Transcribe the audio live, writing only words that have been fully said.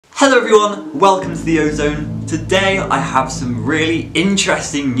Hello everyone, welcome to the Ozone. Today I have some really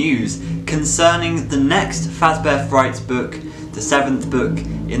interesting news concerning the next Fazbear Frights book, the 7th book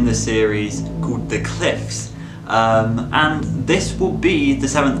in the series called The Cliffs. And this will be the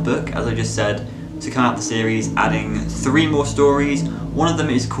 7th book, as I just said, to come out the series, adding 3 more stories. One of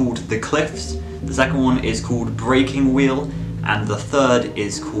them is called The Cliffs, the second one is called Breaking Wheel, and the third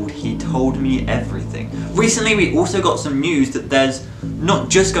is called He Told Me Everything. Recently we also got some news that there's not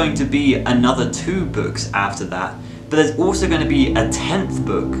just going to be another 2 books after that, but there's also going to be a 10th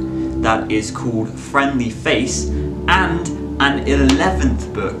book that is called Friendly Face, and an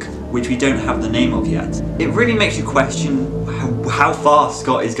 11th book which we don't have the name of yet. It really makes you question how far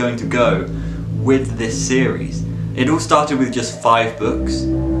Scott is going to go with this series. It all started with just 5 books,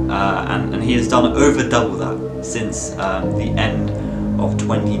 and he has done over double that since the end of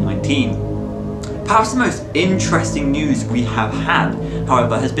 2019. Perhaps the most interesting news we have had,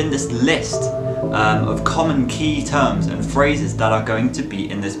 however, has been this list of common key terms and phrases that are going to be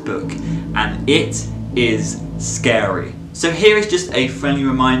in this book, and it is scary. So here is just a friendly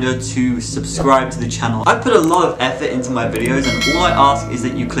reminder to subscribe to the channel. I put a lot of effort into my videos, and all I ask is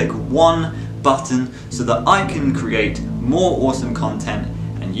that you click one button so that I can create more awesome content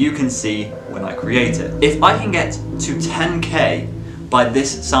and you can see when I create it. If I can get to 10k by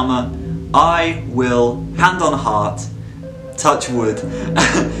this summer, I will, hand on heart, touch wood,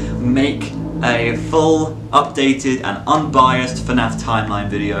 make a full, updated and unbiased FNAF timeline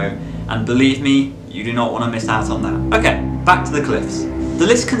video, and believe me, you do not want to miss out on that. Okay, back to the Cliffs. The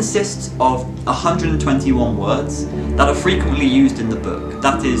list consists of 121 words that are frequently used in the book.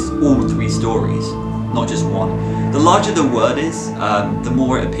 That is all 3 stories, not just one. The larger the word is, the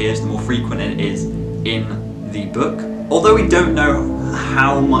more it appears, the more frequent it is in the book. Although we don't know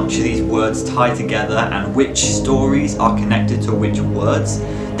how much of these words tie together and which stories are connected to which words,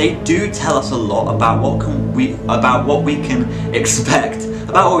 they do tell us a lot about what we can expect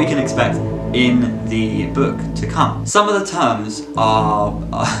in the book to come. Some of the terms are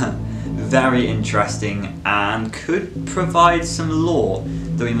very interesting and could provide some lore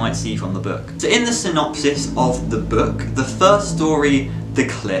that we might see from the book. So in the synopsis of the book, the first story, The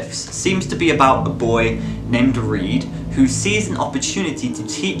Cliffs, seems to be about a boy named Reed who sees an opportunity to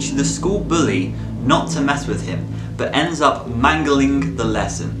teach the school bully not to mess with him, but ends up mangling the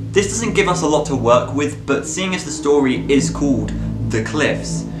lesson. This doesn't give us a lot to work with, but seeing as the story is called The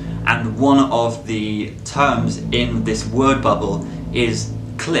Cliffs, and one of the terms in this word bubble is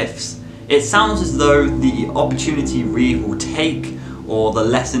cliffs, it sounds as though the opportunity Reed will take or the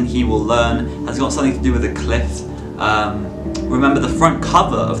lesson he will learn has got something to do with a cliff. Remember, the front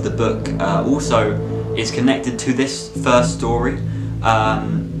cover of the book also is connected to this first story.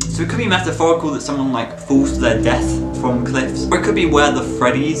 So it could be metaphorical that someone falls to their death from cliffs, or it could be where the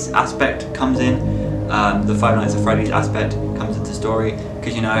Freddy's aspect comes in. The Five Nights at Freddy's aspect comes into the story,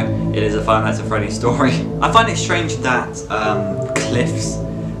 because you know, it is a Five Nights at Freddy's story. I find it strange that cliffs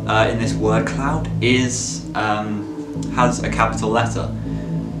in this word cloud has a capital letter.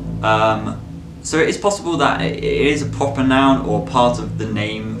 So it is possible that it is a proper noun or part of the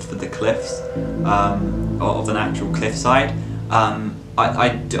name for the cliffs, or of an actual cliffside.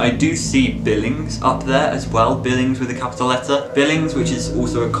 I do see Billings up there as well, Billings with a capital letter. Billings, which is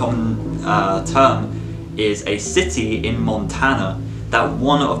also a common term, is a city in Montana that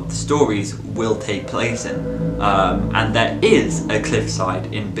one of the stories will take place in. And there is a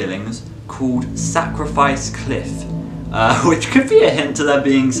cliffside in Billings called Sacrifice Cliff, which could be a hint to there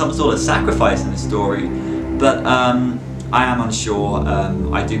being some sort of sacrifice in the story, but I am unsure.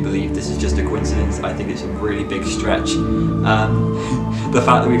 I do believe this is just a coincidence. I think it's a really big stretch. The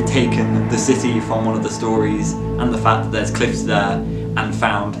fact that we've taken the city from one of the stories, and the fact that there's cliffs there, and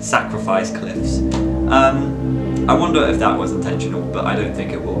found Sacrifice Cliffs. I wonder if that was intentional, but I don't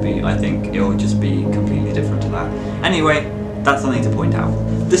think it will be. I think it will just be completely different to that. Anyway, that's something to point out.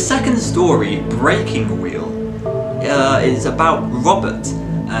 The second story, Breaking Wheel, is about Robert,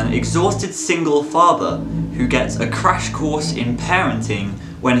 an exhausted single father who gets a crash course in parenting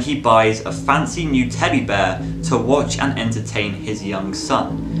when he buys a fancy new teddy bear to watch and entertain his young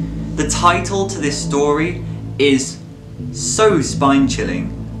son. The title to this story is so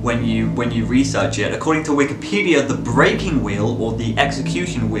spine-chilling when you research it. According to Wikipedia, the breaking wheel, or the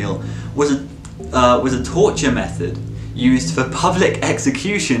execution wheel, was a torture method used for public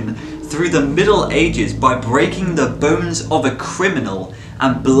execution through the Middle Ages by breaking the bones of a criminal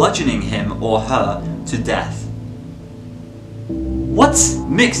and bludgeoning him or her to death. What?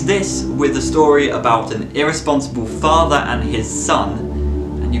 Mix this with a story about an irresponsible father and his son,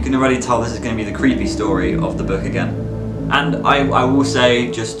 and you can already tell this is going to be the creepy story of the book again. And I will say,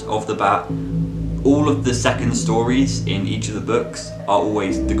 just off the bat, all of the second stories in each of the books are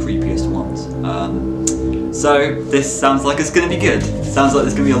always the creepiest ones. So this sounds like it's going to be good. Sounds like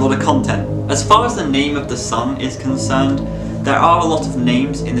there's going to be a lot of content. As far as the name of the son is concerned, there are a lot of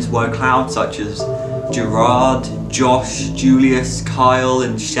names in this word cloud, such as Gerard, Josh, Julius, Kyle,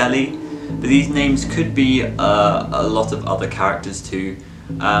 and Shelley. But these names could be a lot of other characters too.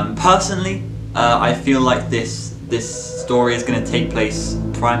 Personally, I feel like this story is going to take place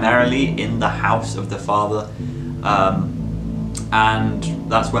primarily in the house of the father. And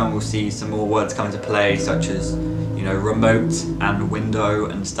that's when we'll see some more words come into play, such as, you know, remote and window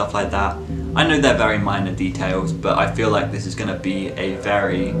and stuff like that. I know they're very minor details, but I feel like this is going to be a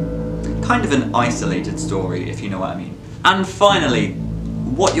very kind of an isolated story, if you know what I mean. And finally,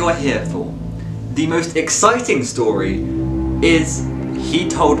 what you're here for. The most exciting story is He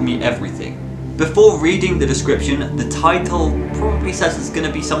Told Me Everything. Before reading the description, the title probably says there's going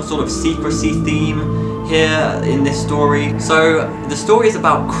to be some sort of secrecy theme here in this story. So the story is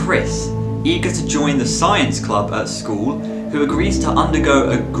about Chris, eager to join the science club at school, who agrees to undergo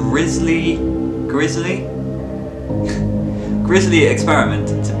a grisly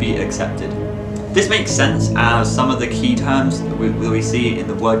experiment to be accepted. This makes sense, as some of the key terms that we see in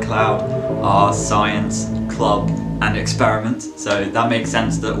the word cloud are science, club, and experiment, so that makes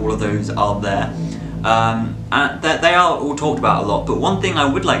sense that all of those are there. And they are all talked about a lot, but one thing I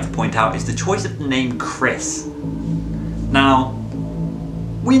would like to point out is the choice of the name Chris. Now,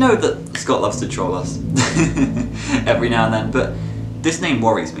 we know that Scott loves to troll us every now and then, but this name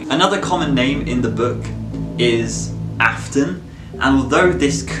worries me. Another common name in the book is Afton, and although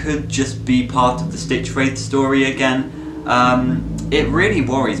this could just be part of the Stitch Wraith story again, it really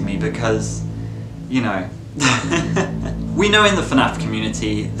worries me because, you know, we know in the FNAF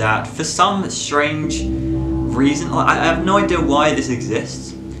community that for some strange reason, I have no idea why this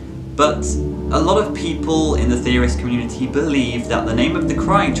exists, but a lot of people in the theorist community believe that the name of the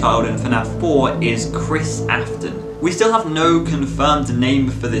crying child in FNAF 4 is Chris Afton. We still have no confirmed name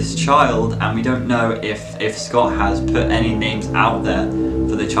for this child, and we don't know if Scott has put any names out there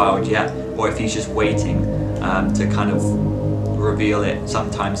for the child yet, or if he's just waiting to kind of reveal it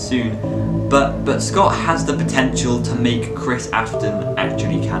sometime soon. But Scott has the potential to make Chris Afton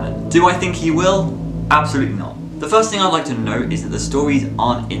actually canon. Do I think he will? Absolutely not. The first thing I'd like to note is that the stories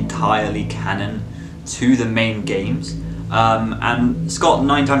aren't entirely canon to the main games. And Scott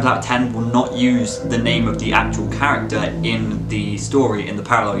 9 times out of 10 will not use the name of the actual character in the story in the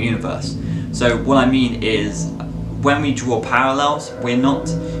parallel universe. So what I mean is, when we draw parallels, we're not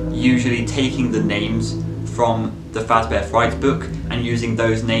usually taking the names from the Fazbear Frights book and using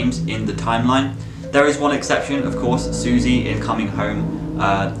those names in the timeline. There is one exception, of course. Susie in Coming Home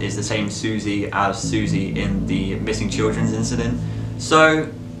is the same Susie as Susie in the Missing Children's incident. So,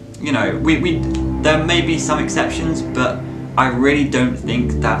 you know, there may be some exceptions, but I really don't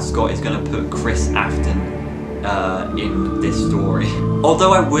think that Scott is going to put Chris Afton in this story.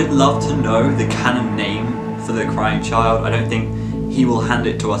 Although I would love to know the canon name for the crying child, I don't think he will hand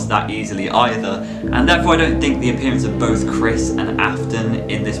it to us that easily either, and therefore I don't think the appearance of both Chris and Afton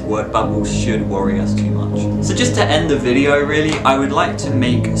in this word bubble should worry us too much. So just to end the video really, I would like to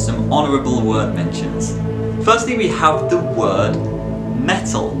make some honourable word mentions. Firstly, we have the word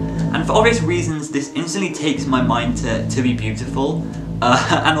metal, and for obvious reasons this instantly takes my mind to be beautiful,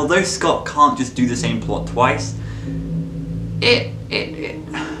 and although Scott can't just do the same plot twice,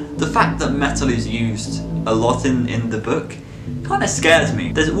 the fact that metal is used a lot in the book kind of scares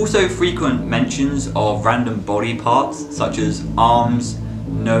me. There's also frequent mentions of random body parts such as arms,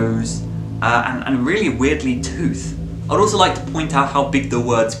 nose, and really weirdly tooth. I'd also like to point out how big the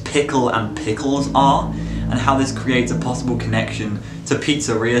words pickle and pickles are, and how this creates a possible connection to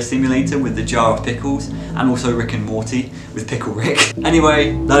Pizzeria Simulator with the jar of pickles, and also Rick and Morty with Pickle Rick.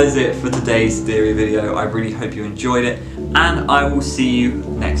 Anyway, that is it for today's theory video. I really hope you enjoyed it, and I will see you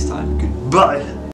next time. Goodbye!